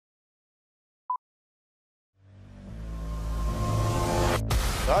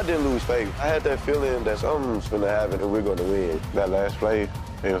I didn't lose faith. I had that feeling that something's gonna happen and we're gonna win. That last play,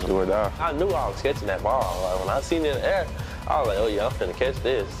 it was do or die. I knew I was catching that ball. Like, when I seen it in the air, I was like, oh yeah, I'm finna catch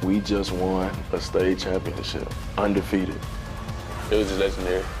this. We just won a state championship, undefeated. It was just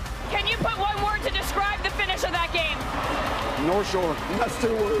legendary. Can you put one word to describe the finish of that game? North Shore. That's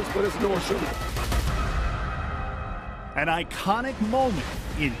 2 words, but it's North Shore. An iconic moment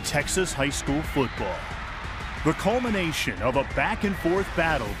in Texas high school football. The culmination of a back-and-forth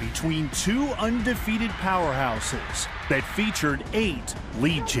battle between 2 undefeated powerhouses that featured 8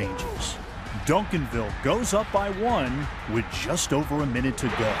 lead changes. Duncanville goes up by 1 with just over a minute to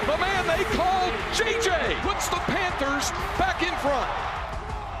go. The man they called JJ puts the Panthers back in front.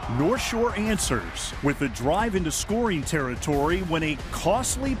 North Shore answers with a drive into scoring territory when a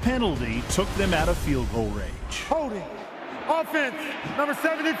costly penalty took them out of field goal range. Holding. Offense, number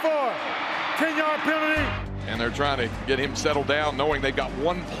 74. 10-yard penalty. And they're trying to get him settled down, knowing they've got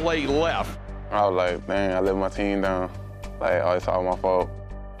 1 play left. I was like, man, I let my team down. Like, oh, it's all my fault.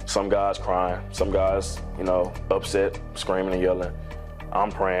 Some guys crying, some guys, you know, upset, screaming and yelling.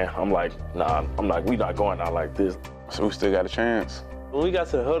 I'm praying. I'm like, nah, we not going out like this. So we still got a chance. When we got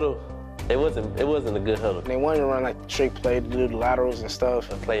to the huddle, it wasn't a good huddle. They wanted to run like the trick play to do the laterals and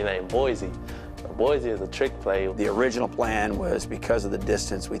stuff. A play named Boise. Boise is a trick play. The original plan was, because of the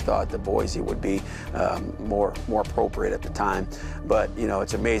distance, we thought that Boise would be more appropriate at the time. But, you know,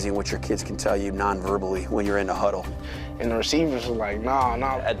 it's amazing what your kids can tell you non-verbally when you're in the huddle. And the receivers were like, nah.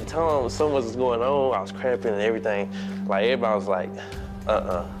 At the time, so much was going on. I was cramping and everything. Like, everybody was like,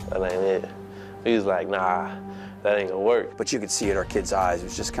 that ain't it. He was like, nah, that ain't gonna work. But you could see it in our kids' eyes. It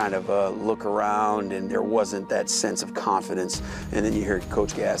was just kind of a look around, and there wasn't that sense of confidence. And then you hear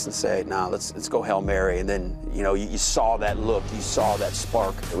Coach Gaston say, nah, let's go Hail Mary. And then, you know, you saw that look, you saw that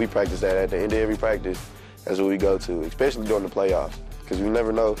spark. We practice that at the end of every practice. That's what we go to, especially during the playoffs, because we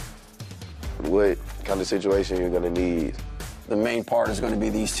never know what kind of situation you're gonna need. The main part is going to be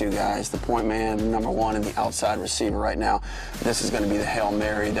these 2 guys, the point man, number 1, and the outside receiver right now. This is going to be the Hail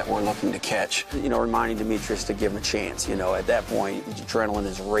Mary that we're looking to catch. You know, reminding Demetrius to give him a chance. You know, at that point, adrenaline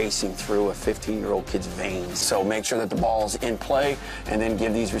is racing through a 15-year-old kid's veins. So make sure that the ball's in play, and then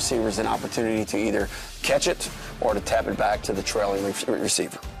give these receivers an opportunity to either catch it or to tap it back to the trailing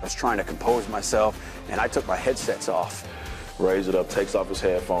receiver. I was trying to compose myself, and I took my headsets off. Raise it up, takes off his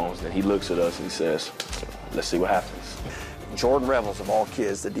headphones, then he looks at us and he says, let's see what happens. Jordan Revels, of all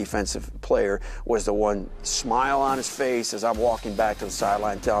kids, the defensive player, was the one smile on his face as I'm walking back to the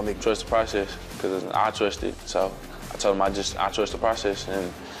sideline telling me, trust the process, because I trust it. So I told him I trust the process,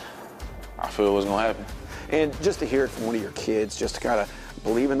 and I feel what's gonna happen. And just to hear it from one of your kids, just to kind of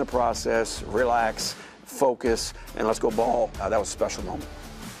believe in the process, relax, focus, and let's go ball, that was a special moment.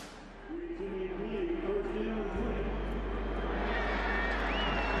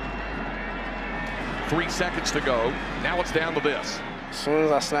 Three seconds to go. Now it's down to this. As soon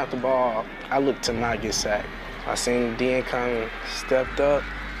as I snapped the ball, I looked to not get sacked. I seen DN kind of stepped up.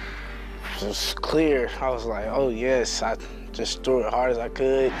 It was clear. I was like, oh, yes. I just threw it hard as I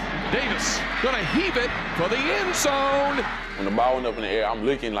could. Davis gonna heave it for the end zone. When the ball went up in the air, I'm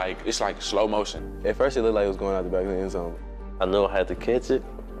looking like, it's like slow motion. At first, it looked like it was going out the back of the end zone. I knew I had to catch it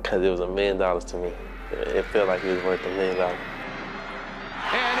because it was $1 million to me. It felt like it was worth $1 million.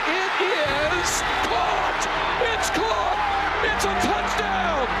 And it is caught! It's caught! It's a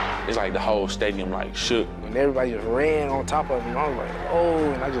touchdown! It's like the whole stadium like shook. And everybody just ran on top of him. I was like,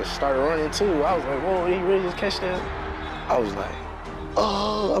 oh, and I just started running too. I was like, whoa, he really just catch that? I was like,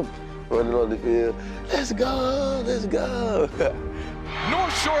 oh, I'm running on the field. Let's go, let's go.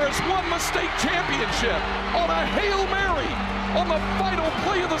 North Shore has won the state championship on a Hail Mary on the final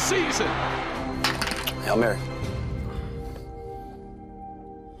play of the season. Hail Mary.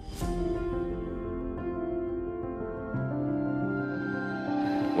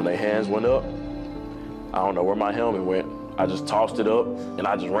 When their hands went up, I don't know where my helmet went. I just tossed it up, and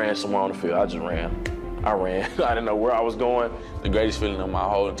I just ran somewhere on the field. I just ran. I ran. I didn't know where I was going. The greatest feeling of my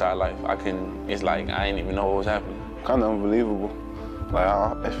whole entire life. It's like I didn't even know what was happening. Kind of unbelievable. Like,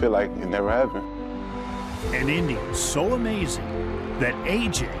 I feel like it never happened. An ending so amazing that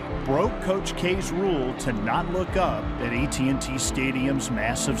AJ broke Coach K's rule to not look up at AT&T Stadium's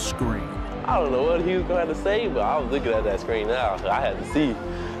massive screen. I don't know what he was going to say, but I was looking at that screen now. I had to see.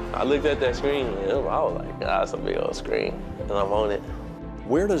 I looked at that screen, and I was like, God, that's a big old screen, and I'm on it.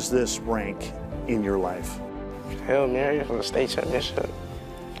 Where does this rank in your life? Hail Mary for the state championship.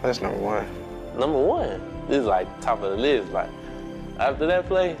 That's number 1. Number 1? This is like top of the list. Like, after that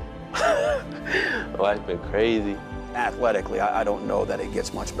play, life's been crazy. Athletically, I don't know that it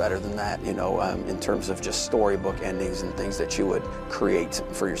gets much better than that, you know, in terms of just storybook endings and things that you would create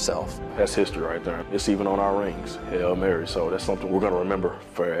for yourself. That's history right there. It's even on our rings, Hail Mary, so that's something we're going to remember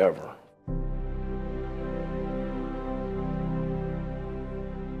forever.